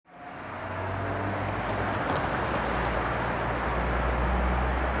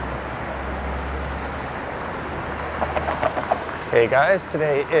Hey guys,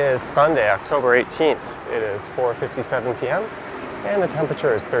 today is Sunday, October 18th. It is 4:57 p.m. and the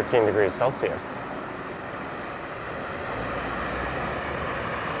temperature is 13 degrees Celsius.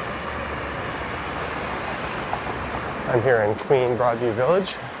 I'm here in Queen Broadview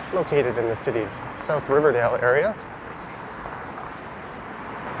Village, located in the city's South Riverdale area.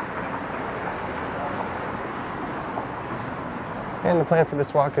 And the plan for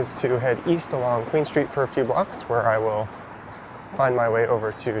this walk is to head east along Queen Street for a few blocks, where I will find my way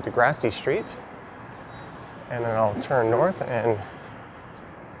over to Degrassi Street, and then I'll turn north and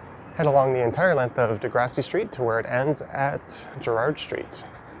head along the entire length of Degrassi Street to where it ends at Gerrard Street.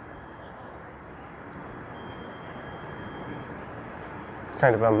 It's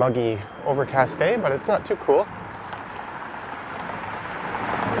kind of a muggy, overcast day, but it's not too cool.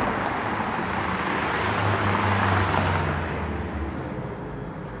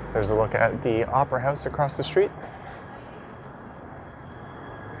 There's a look at the Opera House across the street.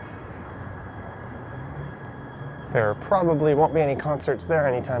 There probably won't be any concerts there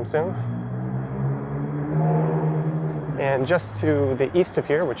anytime soon. And just to the east of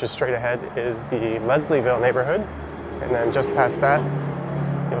here, which is straight ahead, is the Leslieville neighborhood. And then just past that,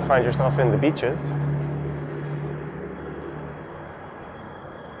 you'll find yourself in the Beaches.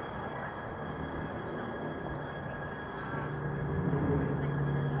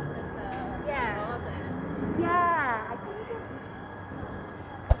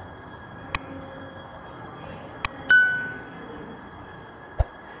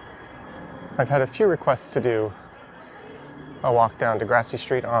 I've had a few requests to do a walk down Degrassi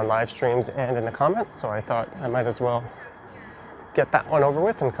Street on live streams and in the comments, so I thought I might as well get that one over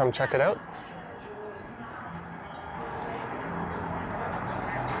with and come check it out.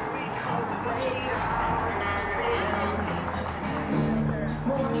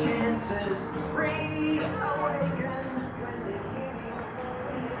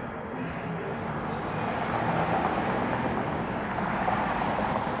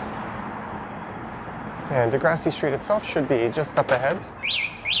 And Degrassi Street itself should be just up ahead.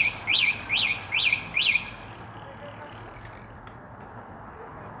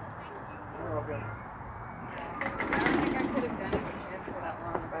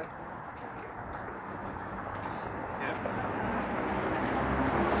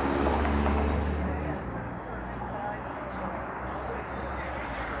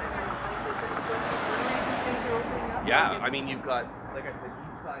 Yeah, I mean, you've got, like I said,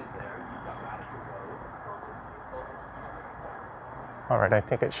 east side there. All right, I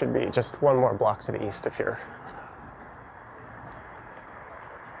think it should be just one more block to the east of here.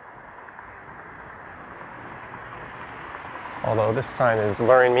 Although this sign is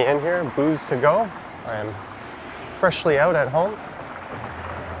luring me in here, booze to go. I am freshly out at home.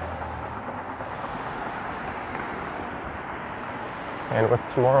 And with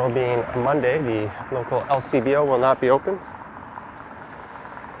tomorrow being a Monday, the local LCBO will not be open.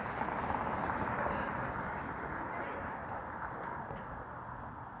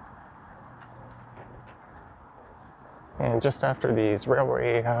 And just after these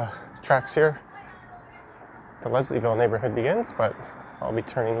railway tracks here, the Leslieville neighborhood begins, but I'll be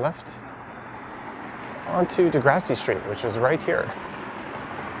turning left onto Degrassi Street, which is right here.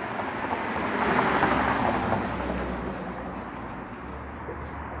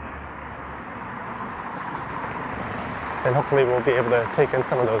 And hopefully we'll be able to take in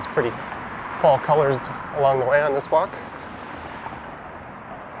some of those pretty fall colors along the way on this walk.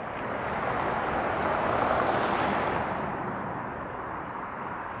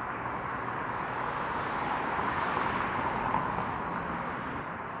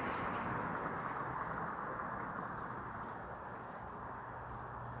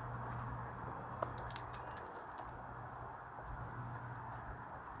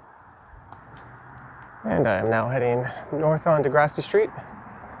 And I am now heading north on Degrassi Street,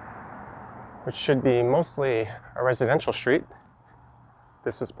 which should be mostly a residential street.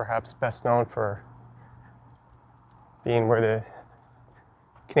 This is perhaps best known for being where the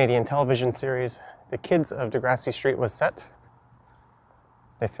Canadian television series The Kids of Degrassi Street was set.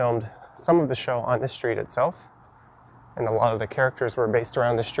 They filmed some of the show on this street itself, and a lot of the characters were based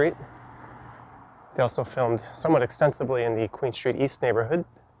around the street. They also filmed somewhat extensively in the Queen Street East neighborhood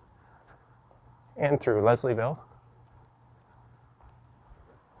and through Leslieville.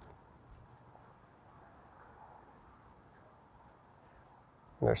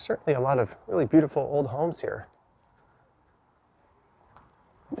 And there's certainly a lot of really beautiful old homes here.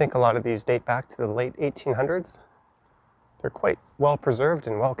 I think a lot of these date back to the late 1800s. They're quite well preserved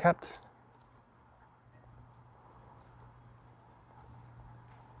and well kept.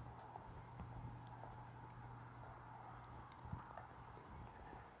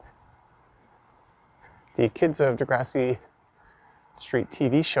 The Kids of Degrassi Street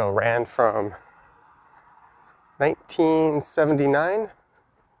TV show ran from 1979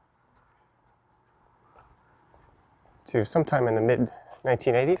 to sometime in the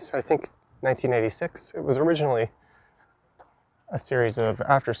mid-1980s, I think 1986. It was originally a series of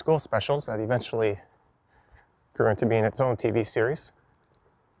after-school specials that eventually grew into being its own TV series.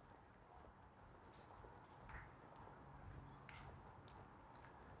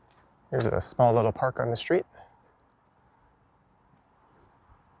 Here's a small little park on the street.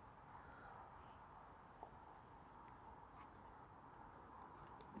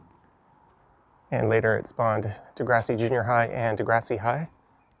 And later it spawned Degrassi Junior High and Degrassi High.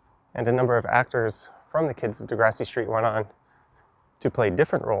 And a number of actors from the Kids of Degrassi Street went on to play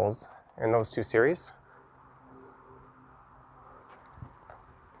different roles in those two series.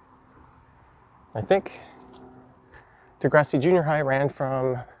 I think Degrassi Junior High ran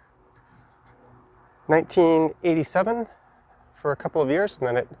from 1987 for a couple of years, and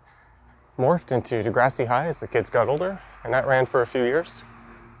then it morphed into Degrassi High as the kids got older, and that ran for a few years.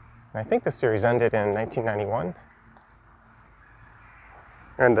 And I think the series ended in 1991.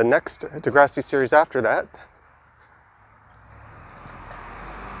 And the next Degrassi series after that,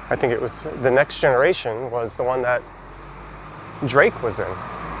 I think it was The Next Generation, was the one that Drake was in.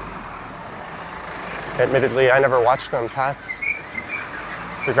 Admittedly, I never watched them past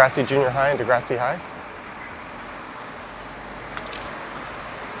Degrassi Junior High and Degrassi High.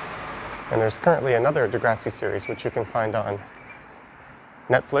 And there's currently another Degrassi series which you can find on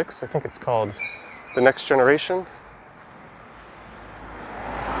Netflix. I think it's called The Next Generation.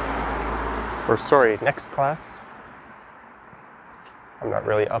 Or sorry, Next Class. I'm not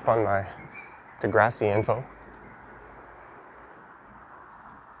really up on my Degrassi info.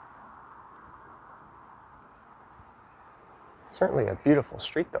 Certainly a beautiful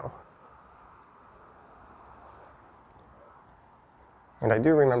street though. And I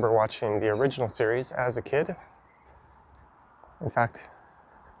do remember watching the original series as a kid. In fact,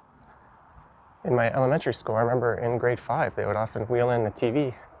 in my elementary school, I remember in grade 5, they would often wheel in the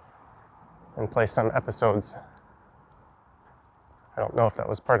TV and play some episodes. I don't know if that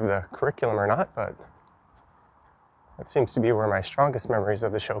was part of the curriculum or not, but that seems to be where my strongest memories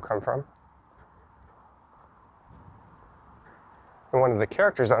of the show come from. And one of the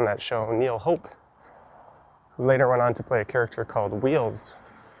characters on that show, Neil Hope, who later went on to play a character called Wheels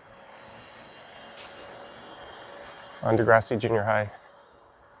on Degrassi Junior High,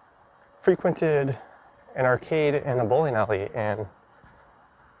 frequented an arcade and a bowling alley in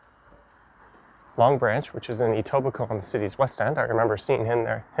Long Branch, which is in Etobicoke on the city's west end. I remember seeing him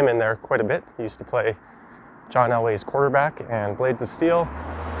in there quite a bit. He used to play John Elway's quarterback and Blades of Steel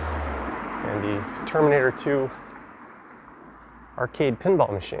and the Terminator 2 arcade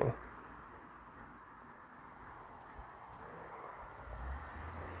pinball machine.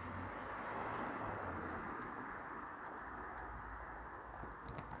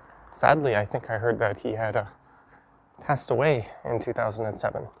 Sadly, I think I heard that he had passed away in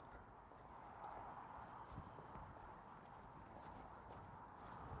 2007.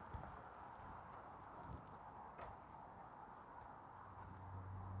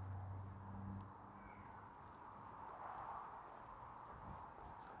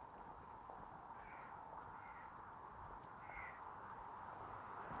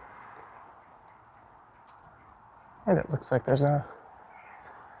 And it looks like there's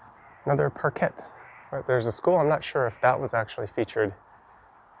another parquet. But there's a school. I'm not sure if that was actually featured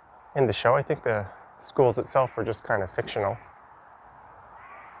in the show. I think the schools itself were just kind of fictional.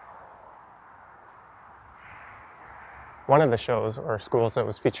 One of the shows or schools that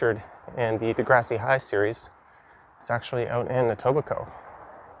was featured in the Degrassi High series is actually out in Etobicoke.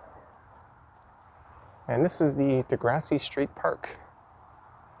 And this is the Degrassi Street Park.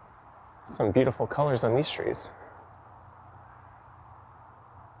 Some beautiful colors on these trees.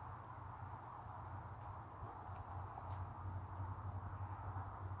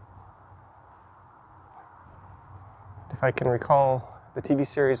 If I can recall, the TV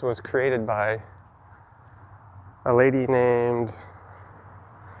series was created by a lady named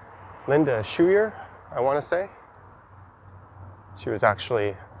Linda Shuyer, I want to say. She was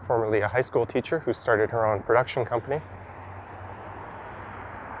actually formerly a high school teacher who started her own production company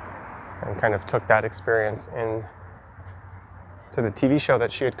and kind of took that experience in to the TV show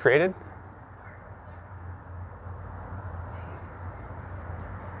that she had created.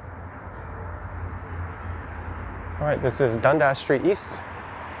 All right, this is Dundas Street East.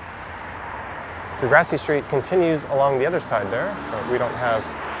 Degrassi Street continues along the other side there, but we don't have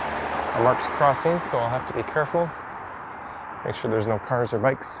a marked crossing, so I'll have to be careful. Make sure there's no cars or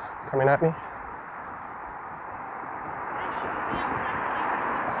bikes coming at me.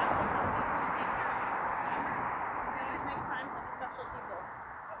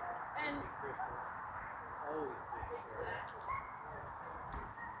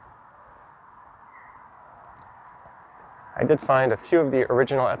 I did find a few of the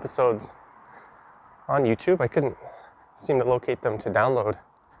original episodes on YouTube. I couldn't seem to locate them to download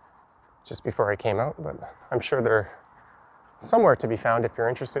just before I came out, but I'm sure they're somewhere to be found if you're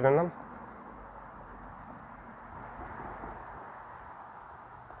interested in them.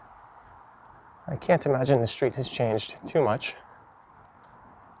 I can't imagine the street has changed too much.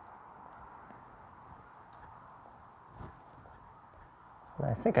 And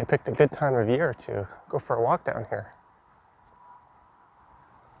I think I picked a good time of year to go for a walk down here.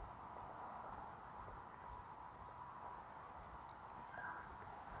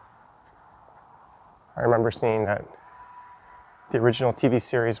 I remember seeing that the original TV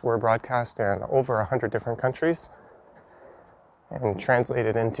series were broadcast in over 100 different countries and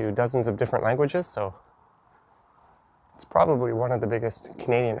translated into dozens of different languages, so it's probably one of the biggest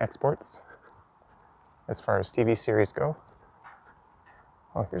Canadian exports as far as TV series go.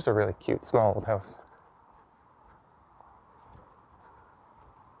 Oh, here's a really cute small old house.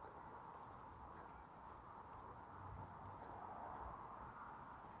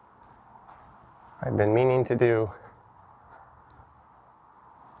 I've been meaning to do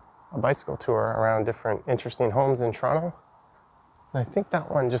a bicycle tour around different interesting homes in Toronto. And I think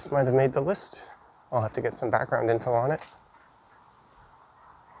that one just might have made the list. I'll have to get some background info on it.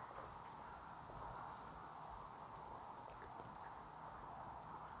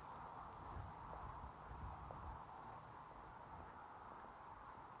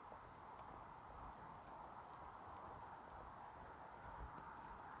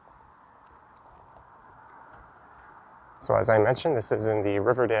 So as I mentioned, this is in the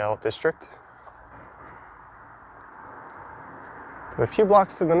Riverdale district. But a few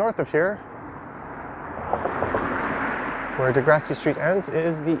blocks to the north of here, where Degrassi Street ends,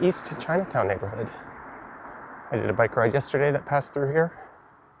 is the East Chinatown neighborhood. I did a bike ride yesterday that passed through here.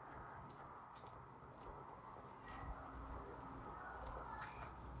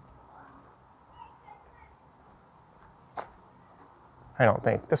 I don't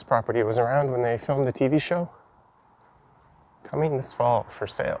think this property was around when they filmed the TV show. Coming this fall for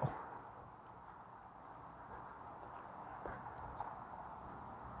sale.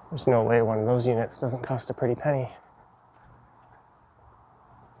 There's no way one of those units doesn't cost a pretty penny.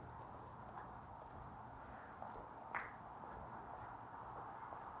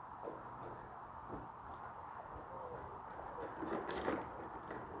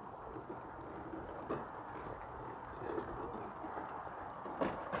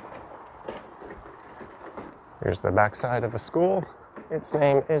 Here's the backside of a school. Its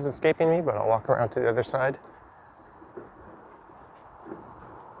name is escaping me, but I'll walk around to the other side.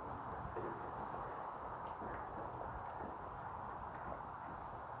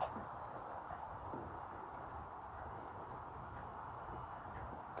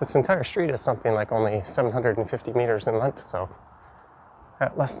 This entire street is something like only 750 meters in length, so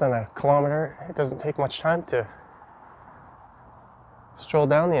at less than a kilometer, it doesn't take much time to stroll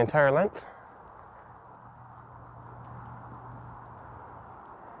down the entire length.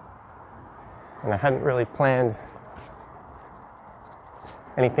 And I hadn't really planned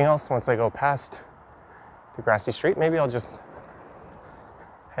anything else once I go past Degrassi Street. Maybe I'll just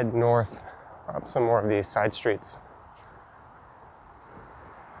head north up some more of these side streets.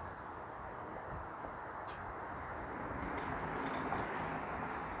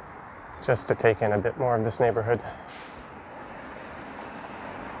 Just to take in a bit more of this neighborhood.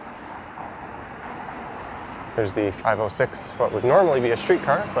 There's the 506, what would normally be a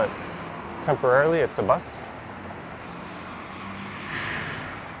streetcar, but temporarily it's a bus.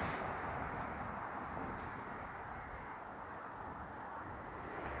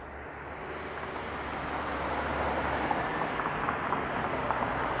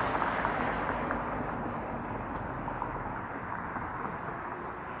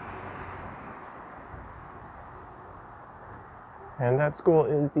 And that school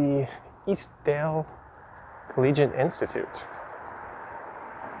is the Eastdale Collegiate Institute.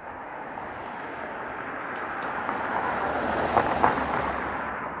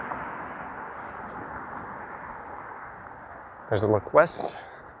 There's a look west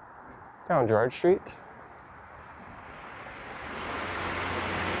down Gerrard Street.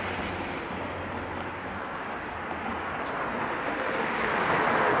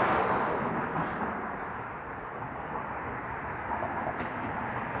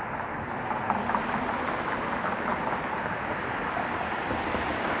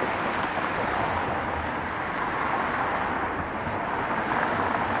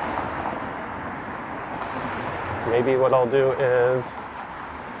 Maybe what I'll do is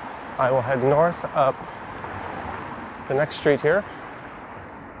I will head north up the next street here.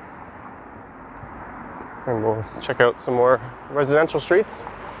 And we'll check out some more residential streets.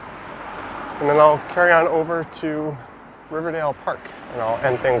 And then I'll carry on over to Riverdale Park and I'll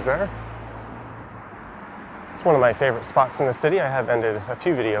end things there. It's one of my favorite spots in the city. I have ended a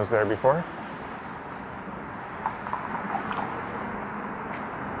few videos there before.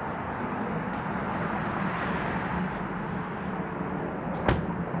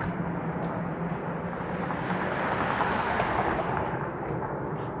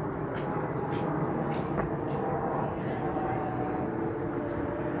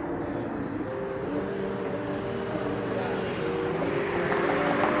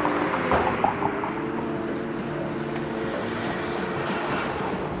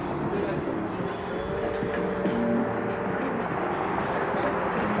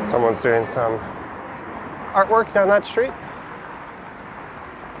 Someone's doing some artwork down that street.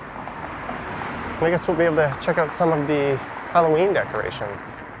 And I guess we'll be able to check out some of the Halloween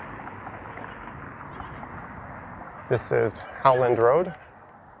decorations. This is Howland Road.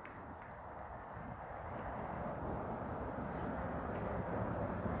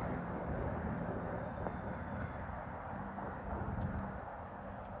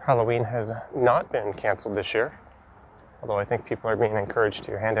 Halloween has not been canceled this year. Although I think people are being encouraged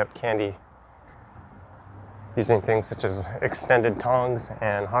to hand out candy using things such as extended tongs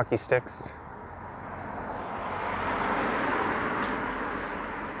and hockey sticks.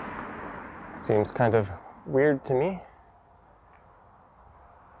 Seems kind of weird to me.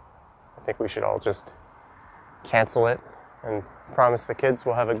 I think we should all just cancel it and promise the kids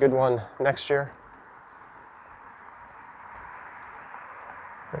we'll have a good one next year.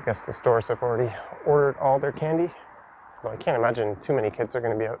 I guess the stores have already ordered all their candy. Well, I can't imagine too many kids are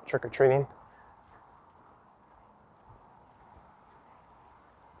going to be out trick-or-treating.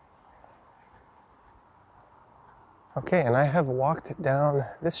 Okay, and I have walked down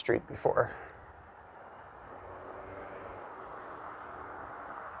this street before.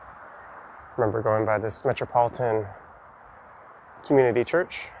 Remember going by this Metropolitan Community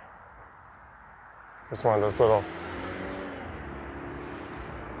Church? There's one of those little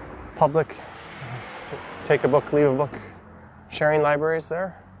public take a book, leave a book sharing libraries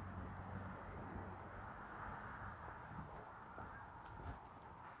there.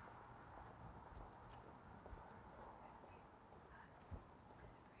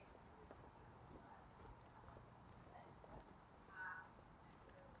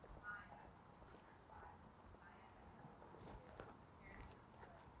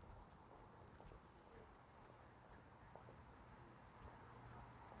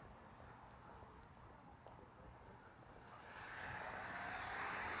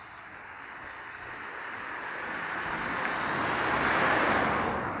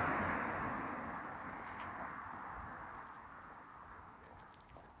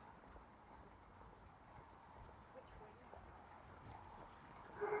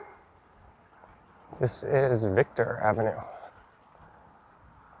 This is Victor Avenue.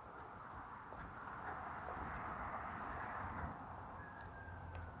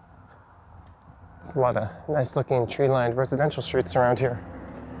 There's a lot of nice looking tree-lined residential streets around here.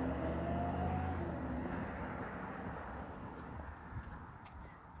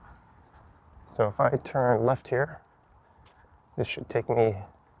 So if I turn left here, this should take me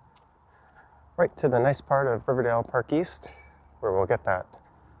right to the nice part of Riverdale Park East, where we'll get that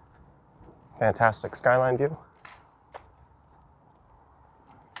fantastic skyline view.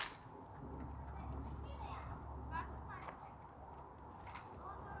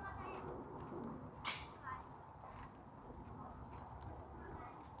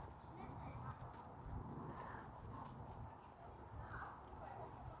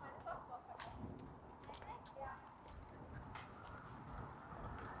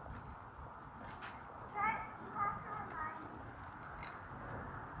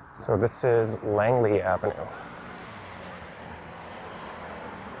 So this is Langley Avenue.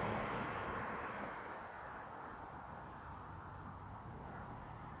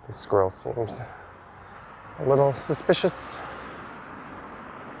 This squirrel seems a little suspicious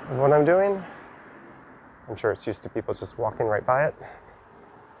of what I'm doing. I'm sure it's used to people just walking right by it.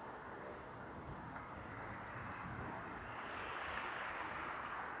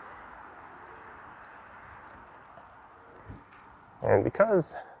 And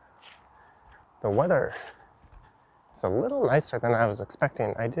because the weather is a little nicer than I was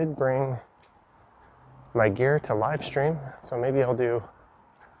expecting, I did bring my gear to live stream, so maybe I'll do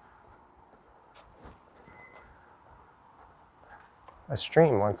a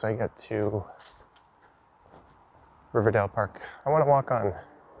stream once I get to Riverdale Park. I want to walk on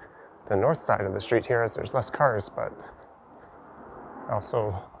the north side of the street here as there's less cars, but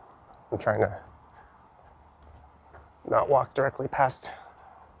also I'm trying to not walk directly past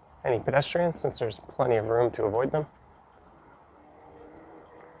any pedestrians since there's plenty of room to avoid them.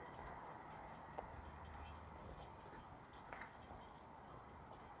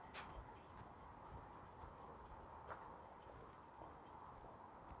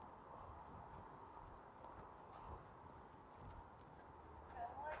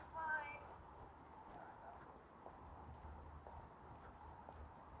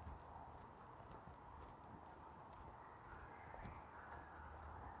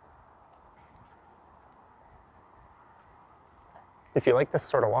 If you like this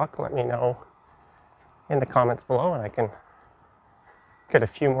sort of walk, let me know in the comments below and I can get a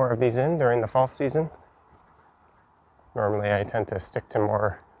few more of these in during the fall season. Normally I tend to stick to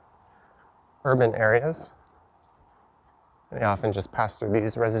more urban areas. I often just pass through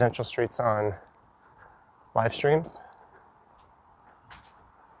these residential streets on live streams.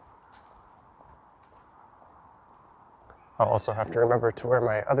 I'll also have to remember to wear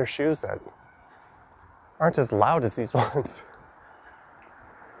my other shoes that aren't as loud as these ones.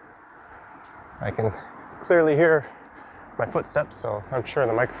 I can clearly hear my footsteps, so I'm sure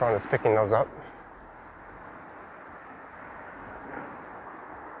the microphone is picking those up.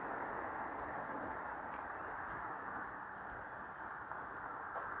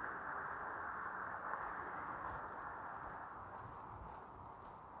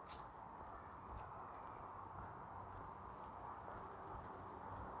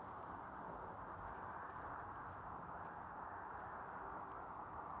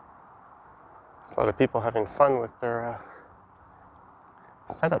 There's a lot of people having fun with their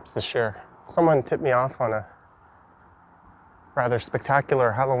setups this year. Someone tipped me off on a rather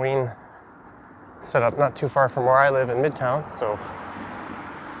spectacular Halloween setup not too far from where I live in Midtown, so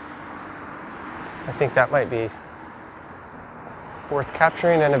I think that might be worth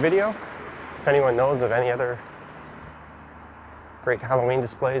capturing in a video. If anyone knows of any other great Halloween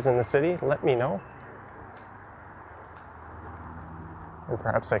displays in the city, let me know. And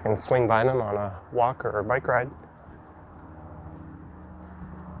perhaps I can swing by them on a walk or a bike ride.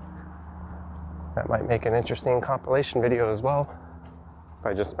 That might make an interesting compilation video as well, if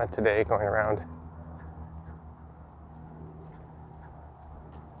I just spent today going around.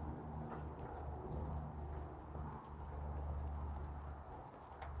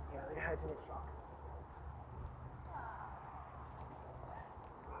 Yeah, they had to make shock.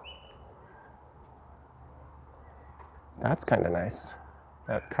 That's kind of nice.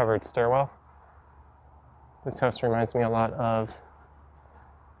 That covered stairwell. This house reminds me a lot of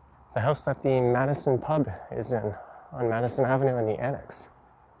the house that the Madison pub is in on Madison Avenue in the Annex.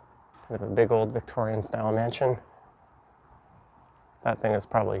 Kind of a big old Victorian style mansion. That thing is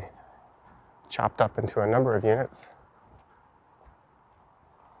probably chopped up into a number of units.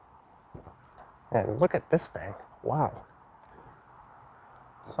 And look at this thing. Wow.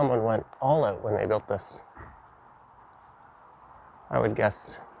 Someone went all out when they built this. I would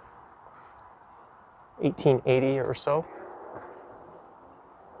guess 1880 or so.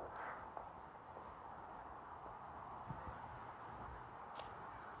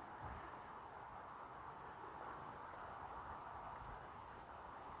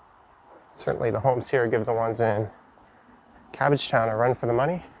 Certainly the homes here give the ones in Cabbagetown a run for the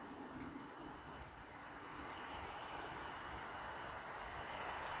money.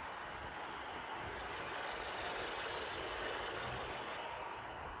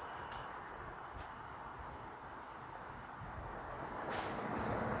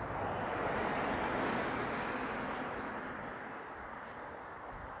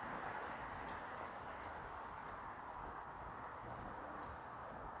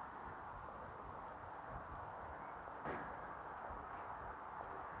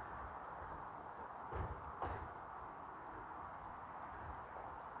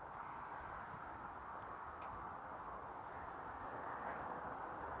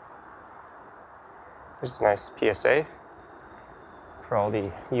 There's a nice PSA for all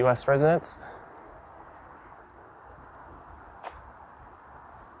the US residents.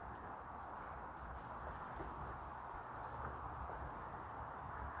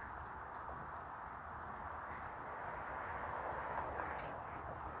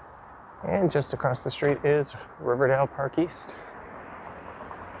 And just across the street is Riverdale Park East.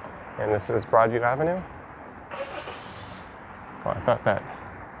 And this is Broadview Avenue. Well, I thought that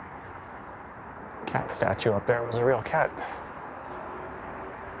cat statue up there was a real cat.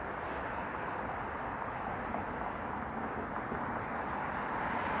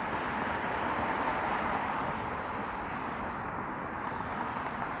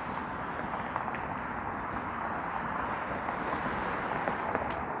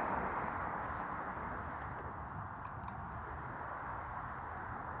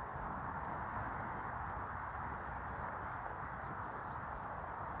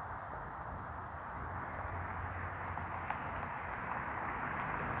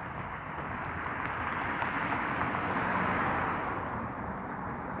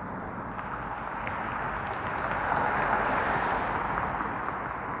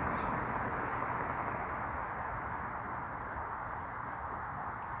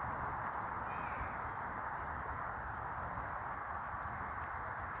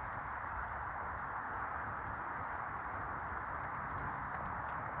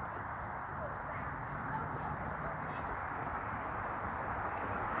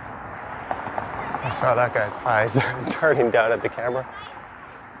 I saw that guy's eyes darting down at the camera.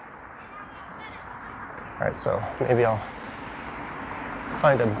 All right, so maybe I'll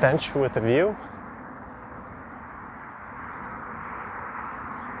find a bench with a view.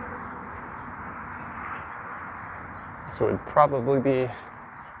 This would probably be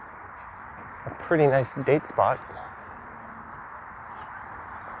a pretty nice date spot.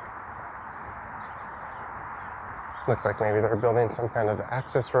 Looks like maybe they're building some kind of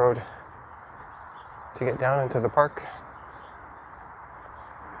access road to get down into the park.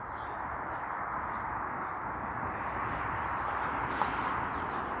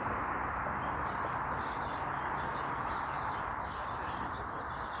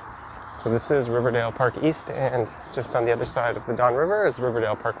 So this is Riverdale Park East, and just on the other side of the Don River is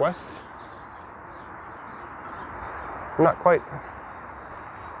Riverdale Park West. I'm not quite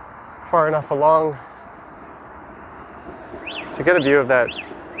far enough along to get a view of that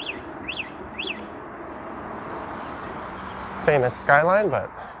famous skyline,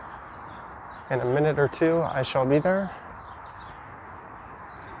 but in a minute or two I shall be there.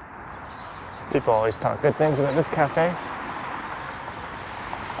 People always talk good things about this cafe.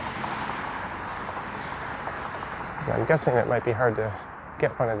 And I'm guessing it might be hard to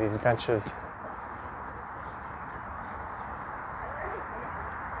get one of these benches.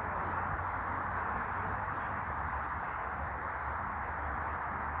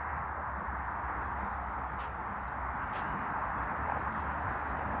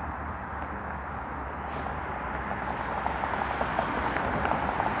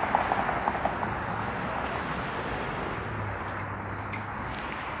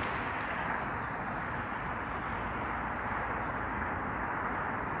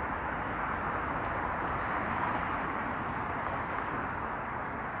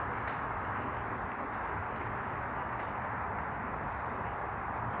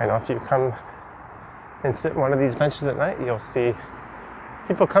 I know if you come and sit in one of these benches at night, you'll see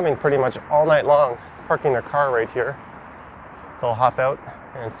people coming pretty much all night long, parking their car right here. They'll hop out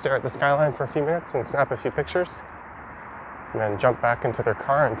and stare at the skyline for a few minutes and snap a few pictures, and then jump back into their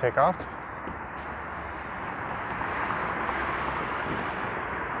car and take off.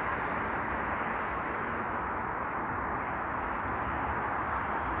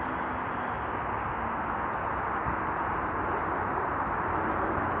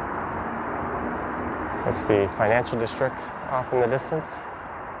 That's the financial district off in the distance.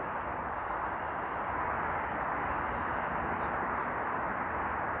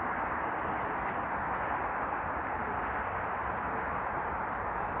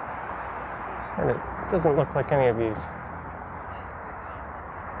 And it doesn't look like any of these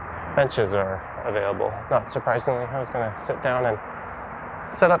benches are available. Not surprisingly, I was going to sit down and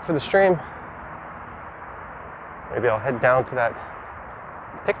set up for the stream. Maybe I'll head down to that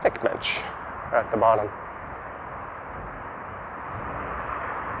picnic bench at the bottom.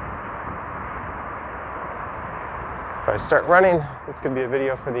 If I start running, this could be a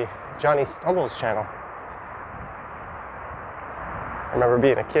video for the Johnny Stumbles channel. I remember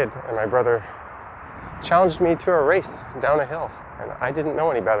being a kid and my brother challenged me to a race down a hill, and I didn't know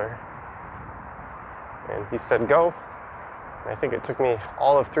any better. And he said go, and I think it took me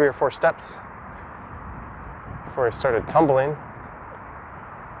all of 3 or 4 steps before I started tumbling.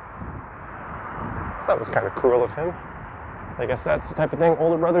 So that was kind of cruel of him. I guess that's the type of thing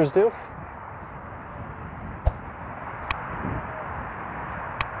older brothers do.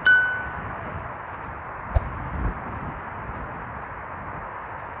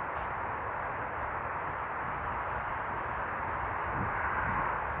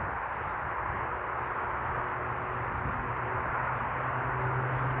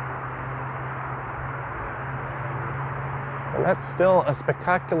 And that's still a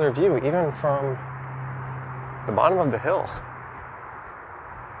spectacular view, even from the bottom of the hill.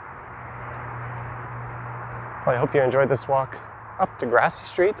 Well, I hope you enjoyed this walk up Degrassi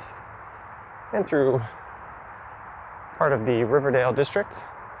Street and through part of the Riverdale district.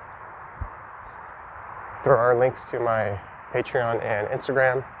 There are links to my Patreon and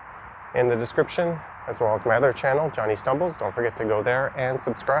Instagram in the description, as well as my other channel, Johnny Stumbles. Don't forget to go there and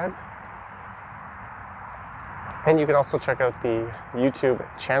subscribe. And you can also check out the YouTube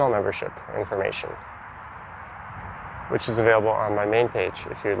channel membership information, which is available on my main page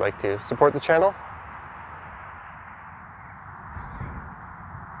if you'd like to support the channel.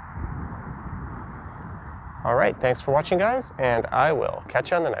 All right, thanks for watching, guys, and I will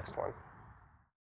catch you on the next one.